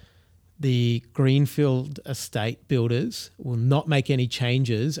 Yeah. The greenfield estate builders will not make any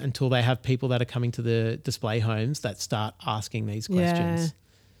changes until they have people that are coming to the display homes that start asking these questions.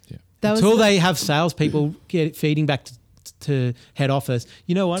 Yeah. Until they have salespeople feeding back to head office.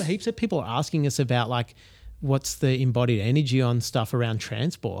 You know what? Heaps of people are asking us about what's the embodied energy on stuff around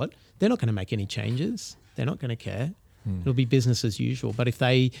transport. They're not going to make any changes. They're not going to care. It'll be business as usual. But if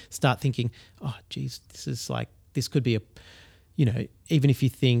they start thinking, oh, geez, this could be even if you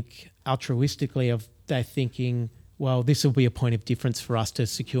think altruistically they're thinking, well, this will be a point of difference for us to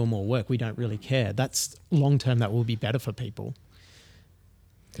secure more work. We don't really care. That's long-term, that will be better for people.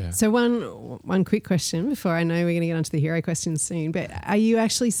 Yeah. So one quick question before I know we're going to get onto the hero questions soon, but are you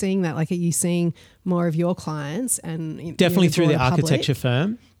actually seeing that? Are you seeing more of your clients and definitely through the architecture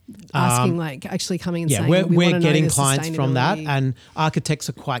firm? Asking actually coming and saying we're getting clients from that, and architects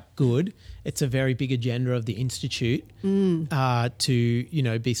are quite good. It's a very big agenda of the institute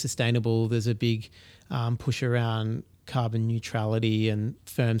to be sustainable. There's a big push around carbon neutrality and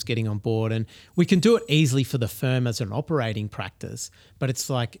firms getting on board, and we can do it easily for the firm as an operating practice, but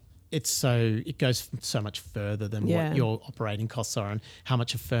it goes so much further than what your operating costs are and how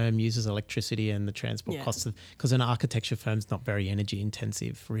much a firm uses electricity and the transport costs because an architecture firm's not very energy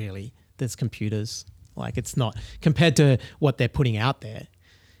intensive, really. There's computers. It's not compared to what they're putting out there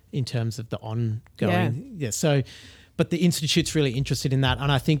in terms of the ongoing. So, but the Institute's really interested in that. And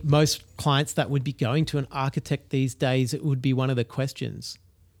I think most clients that would be going to an architect these days, it would be one of the questions,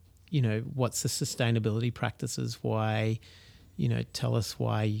 what's the sustainability practices? Why, tell us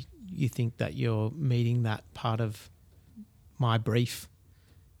why you think that you're meeting that part of my brief.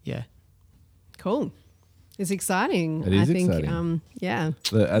 Yeah. Cool. It's exciting. It is exciting.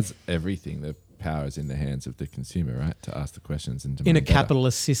 As everything, the power is in the hands of the consumer, right? To ask the questions and to in a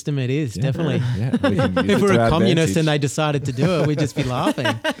capitalist system, it is definitely. Yeah, if we're a communist and they decided to do it, we'd just be laughing.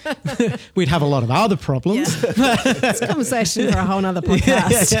 We'd have a lot of other problems. It's a conversation for a whole nother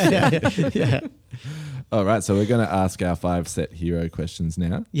podcast. Yeah. All right, so we're going to ask our 5 set hero questions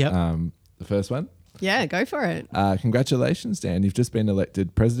now. Yep. The first one. Yeah, go for it. Congratulations, Dan. You've just been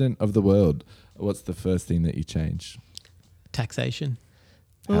elected president of the world. What's the first thing that you change? Taxation.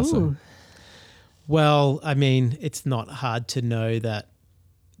 How so? Well, I mean, it's not hard to know that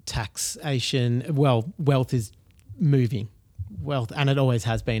wealth is moving. Wealth, and it always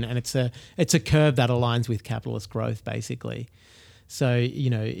has been, and it's a curve that aligns with capitalist growth, basically. So,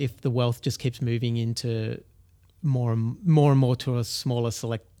 if the wealth just keeps moving into more and more to a smaller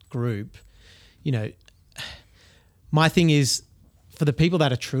select group, my thing is for the people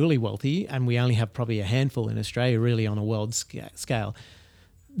that are truly wealthy, and we only have probably a handful in Australia really on a world scale,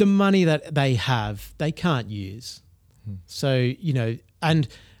 the money that they have, they can't use. So, and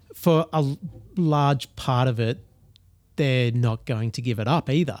for a large part of it, they're not going to give it up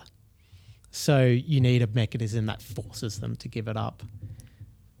either. So you need a mechanism that forces them to give it up.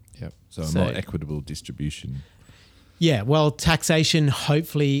 Yep. So a more equitable distribution. Yeah, well, taxation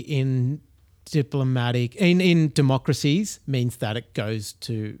hopefully in democracies means that it goes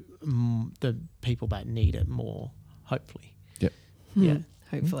to the people that need it more, hopefully. Yep. Yeah.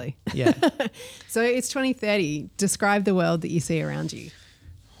 Hopefully. Yeah. So it's 2030. Describe the world that you see around you.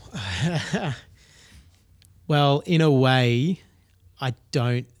 Well, in a way, I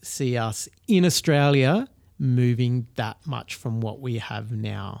don't see us in Australia moving that much from what we have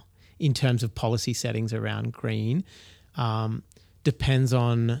now in terms of policy settings around green. It depends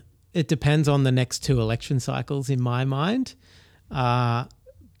on the next 2 election cycles in my mind.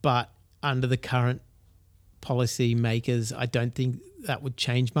 But under the current policy makers, I don't think that would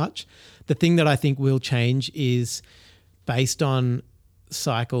change much. The thing that I think will change is based on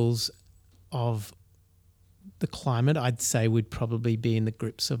cycles of the climate, I'd say we'd probably be in the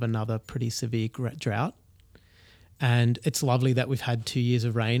grips of another pretty severe drought. And it's lovely that we've had 2 years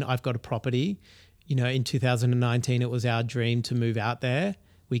of rain. I've got a property. You know, in 2019, it was our dream to move out there.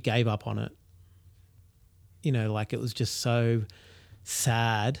 We gave up on it. You know, like it was just so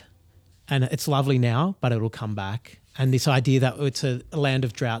sad. And it's lovely now, but it'll come back. And this idea that it's a land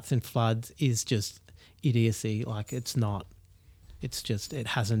of droughts and floods is just idiocy. Like it's not. It's just, it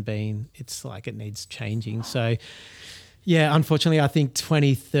hasn't been. It's like it needs changing. So, yeah, unfortunately, I think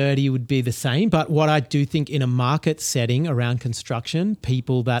 2030 would be the same. But what I do think in a market setting around construction,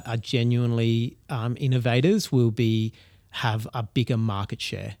 people that are genuinely innovators will have a bigger market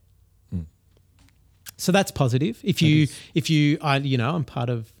share. So that's positive. I'm part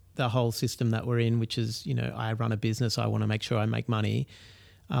of the whole system that we're in, which is, you know, I run a business. I want to make sure I make money.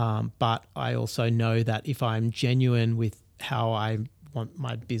 But I also know that if I'm genuine with how I want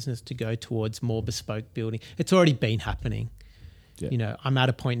my business to go towards more bespoke building, it's already been happening. Yeah. You know, I'm at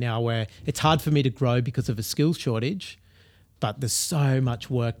a point now where it's hard for me to grow because of a skills shortage, but there's so much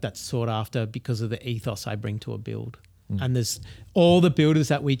work that's sought after because of the ethos I bring to a build. And there's all the builders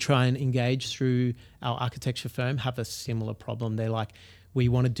that we try and engage through our architecture firm have a similar problem. They're like, we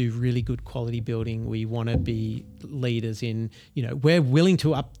want to do really good quality building. We want to be leaders in, you know, we're willing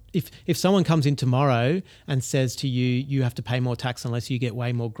to if someone comes in tomorrow and says to you, you have to pay more tax unless you get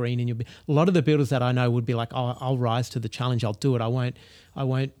way more green in your, a lot of the builders that I know would be like, oh, I'll rise to the challenge. I'll do it. I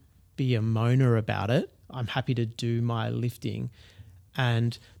won't be a moaner about it. I'm happy to do my lifting.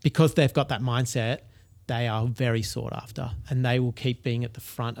 And because they've got that mindset, they are very sought after and they will keep being at the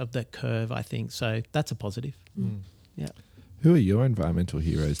front of the curve, I think. So that's a positive. Yeah. Who are your environmental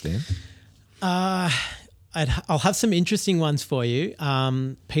heroes, Dan? I'll have some interesting ones for you.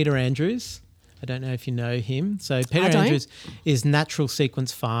 Peter Andrews. I don't know if you know him. So Peter Andrews is natural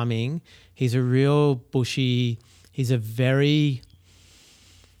sequence farming. He's a real bushy, he's a very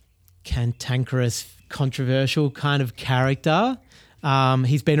cantankerous, controversial kind of character.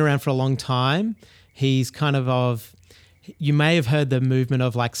 He's been around for a long time. He's kind of you may have heard the movement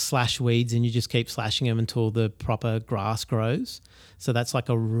of like slash weeds and you just keep slashing them until the proper grass grows. So that's like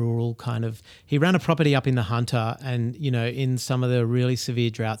a rural kind of, he ran a property up in the Hunter and, you know, in some of the really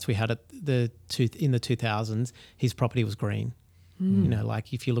severe droughts we had in the 2000s, his property was green. You know,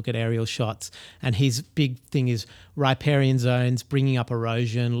 like if you look at aerial shots, and his big thing is riparian zones, bringing up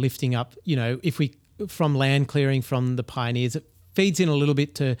erosion, lifting up, you know, from land clearing from the pioneers, it feeds in a little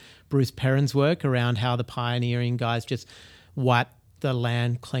bit to Bruce Perrin's work around how the pioneering guys just wipe the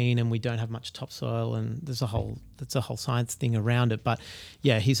land clean and we don't have much topsoil, and that's a whole science thing around it. But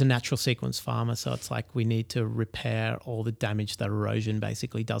yeah, he's a natural sequence farmer, so it's like we need to repair all the damage that erosion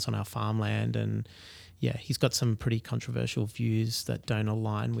basically does on our farmland. And yeah, he's got some pretty controversial views that don't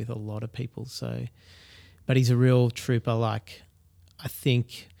align with a lot of people. So, but he's a real trooper. Like, I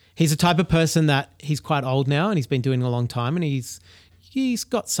think he's the type of person that he's quite old now and he's been doing it a long time, and he's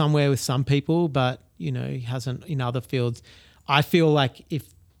got somewhere with some people, but you know, he hasn't in other fields. I feel like if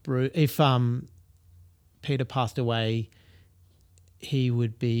Peter passed away, he'll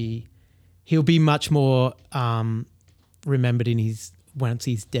be much more remembered once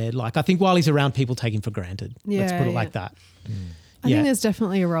he's dead. Like, I think while he's around, people take him for granted. Let's put it like that. I think there's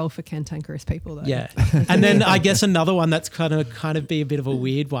definitely a role for cantankerous people though. Yeah. And then I guess another one that's kind of be a bit of a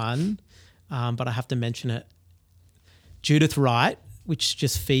weird one, but I have to mention it. Judith Wright, which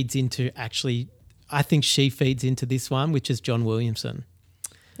just feeds into I think she feeds into this one, which is John Williamson.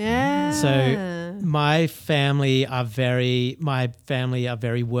 Yeah. So my family are very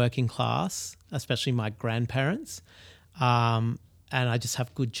working class, especially my grandparents. And I just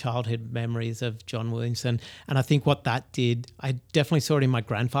have good childhood memories of John Williamson. And I think what that did, I definitely saw it in my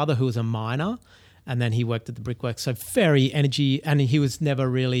grandfather, who was a miner, and then he worked at the brickworks. So very energy, and he was never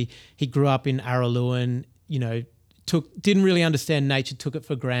really, he grew up in Araluen, you know, didn't really understand nature, took it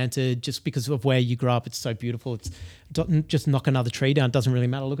for granted just because of where you grew up. It's so beautiful. It's just knock another tree down. It doesn't really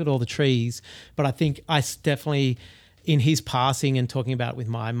matter. Look at all the trees. But I think I definitely, in his passing and talking about it with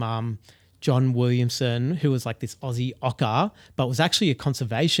my mum, John Williamson, who was like this Aussie ocker, but was actually a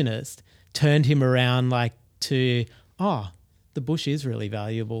conservationist, turned him around like to, the bush is really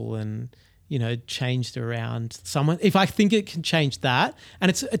valuable, and, you know, changed around someone. If I think it can change that,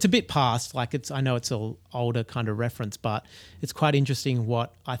 and it's a bit past, like I know it's an older kind of reference, but it's quite interesting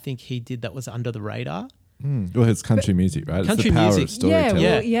what I think he did that was under the radar. Well, it's country music, right? Country it's the power music. of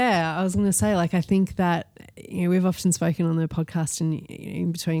storytelling. Yeah. I was going to say, like, I think that, you know, we've often spoken on the podcast and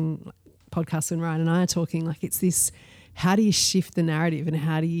in between podcasts when Ryan and I are talking, like, it's this, how do you shift the narrative and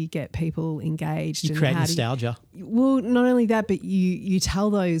how do you get people engaged? You create nostalgia. Well, not only that, but you tell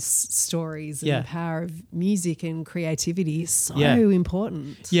those stories, and the power of music and creativity is so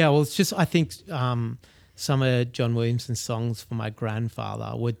important. Yeah, well, it's just, I think some of John Williamson's songs for my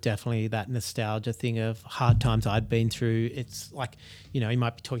grandfather were definitely that nostalgia thing of hard times I'd been through. It's like, you know, he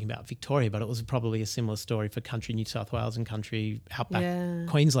might be talking about Victoria, but it was probably a similar story for country New South Wales and country outback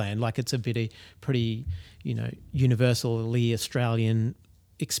Queensland. Like, it's a pretty, you know, universally Australian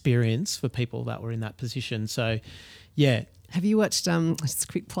experience for people that were in that position. So, yeah. Have you watched, just a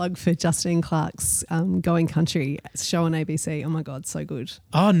quick plug for Justine Clark's Going Country show on ABC? Oh my God, so good.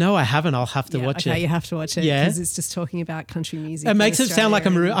 Oh no, I haven't. I'll have to watch it. Okay, you have to watch it because it's just talking about country music. It makes it sound like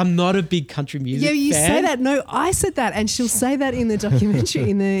I'm not a big country music fan. Yeah, you say that. No, I said that, and she'll say that in the documentary,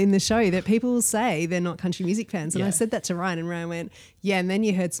 in the show, that people will say they're not country music fans. And I said that to Ryan, and Ryan went, yeah, and then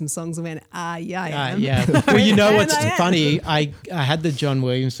you heard some songs and went, yeah, I am. Yeah. Well, you know what's funny? I had the John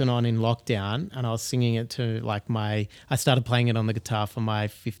Williamson on in lockdown, and I was singing it to like I started playing it on the guitar for my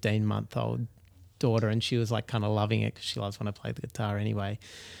 15-month-old daughter, and she was like kind of loving it because she loves when I play the guitar anyway.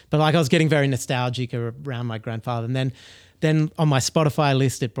 But like, I was getting very nostalgic around my grandfather, and then on my Spotify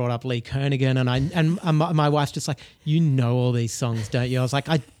list it brought up Lee Kernaghan, and my wife's just like, you know all these songs, don't you? I was like,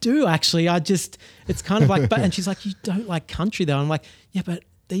 I do actually. It's kind of like, and she's like, you don't like country though. I'm like, yeah, but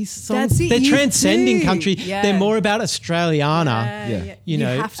these songs, they're transcending country. Yeah. They're more about Australiana, you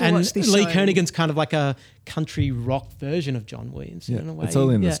know. You have to and watch this Lee show. Kernaghan's kind of like a country rock version of John Williamson in a way. It's all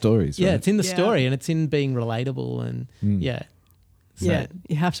in the stories, right? Yeah, it's in the story, and it's in being relatable, and So,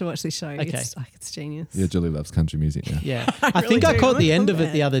 you have to watch this show. Okay. It's genius. Yeah, Julie loves country music now. Yeah. I think I caught the end of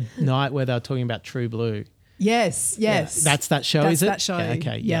it the other night where they were talking about True Blue. Yes. Yeah. That's that show, is it? That's that show. Yeah,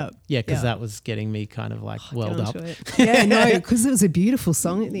 okay. Yeah. Yeah, because that was getting me kind of like welled up. Yeah, no, because it was a beautiful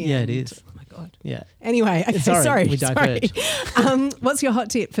song at the end. Yeah, it is. Oh my God. Yeah. Anyway, okay, sorry. We diverged. What's your hot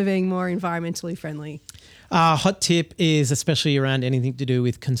tip for being more environmentally friendly? Hot tip is, especially around anything to do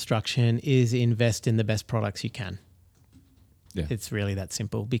with construction, is invest in the best products you can. Yeah. It's really that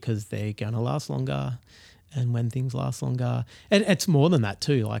simple, because they're going to last longer, and when things last longer, and it's more than that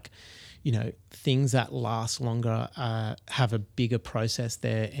too. Like, you know, things that last longer have a bigger process.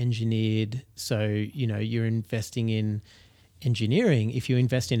 They're engineered. So, you know, you're investing in engineering. If you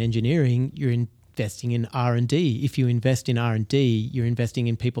invest in engineering, you're investing in R&D. If you invest in R&D, you're investing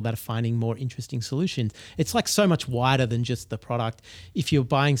in people that are finding more interesting solutions. It's like so much wider than just the product. If you're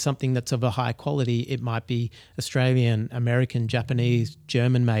buying something that's of a high quality, it might be Australian, American, Japanese,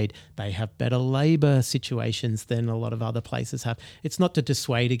 German made. They have better labor situations than a lot of other places have. It's not to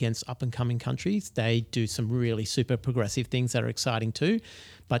dissuade against up and coming countries. They do some really super progressive things that are exciting too.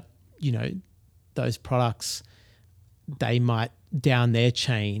 But, you know, those products, they might down their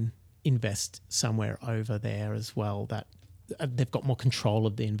chain invest somewhere over there as well, that they've got more control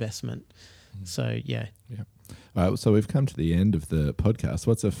of the investment. So, yeah. All right, so we've come to the end of the podcast.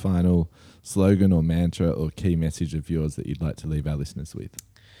 What's a final slogan or mantra or key message of yours that you'd like to leave our listeners with?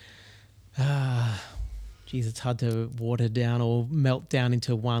 Geez, it's hard to water down or melt down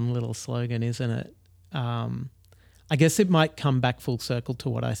into one little slogan, isn't it? I guess it might come back full circle to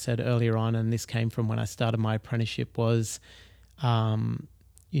what I said earlier on, and this came from when I started my apprenticeship, was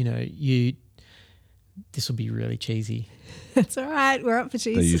you know, this will be really cheesy. That's all right. We're up for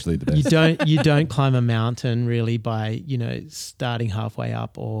cheese. They're usually the best. You don't climb a mountain really by, you know, starting halfway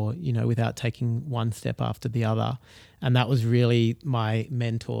up, or, you know, without taking one step after the other. And that was really my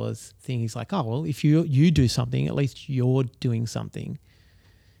mentor's thing. He's like, oh, well, if you do something, at least you're doing something.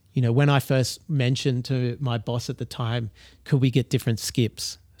 You know, when I first mentioned to my boss at the time, could we get different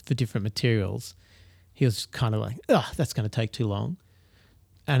skips for different materials? He was kind of like, oh, that's going to take too long.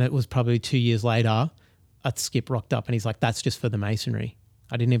 And it was probably 2 years later, a skip rocked up and he's like, that's just for the masonry.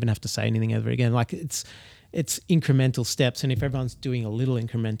 I didn't even have to say anything ever again. Like, it's incremental steps. And if everyone's doing a little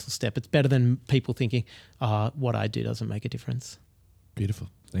incremental step, it's better than people thinking, what I do doesn't make a difference. Beautiful.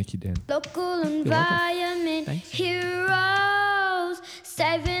 Thank you, Dan. Local environment heroes,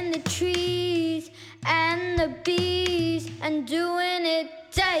 saving the trees and the bees and doing it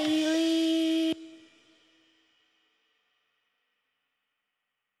daily.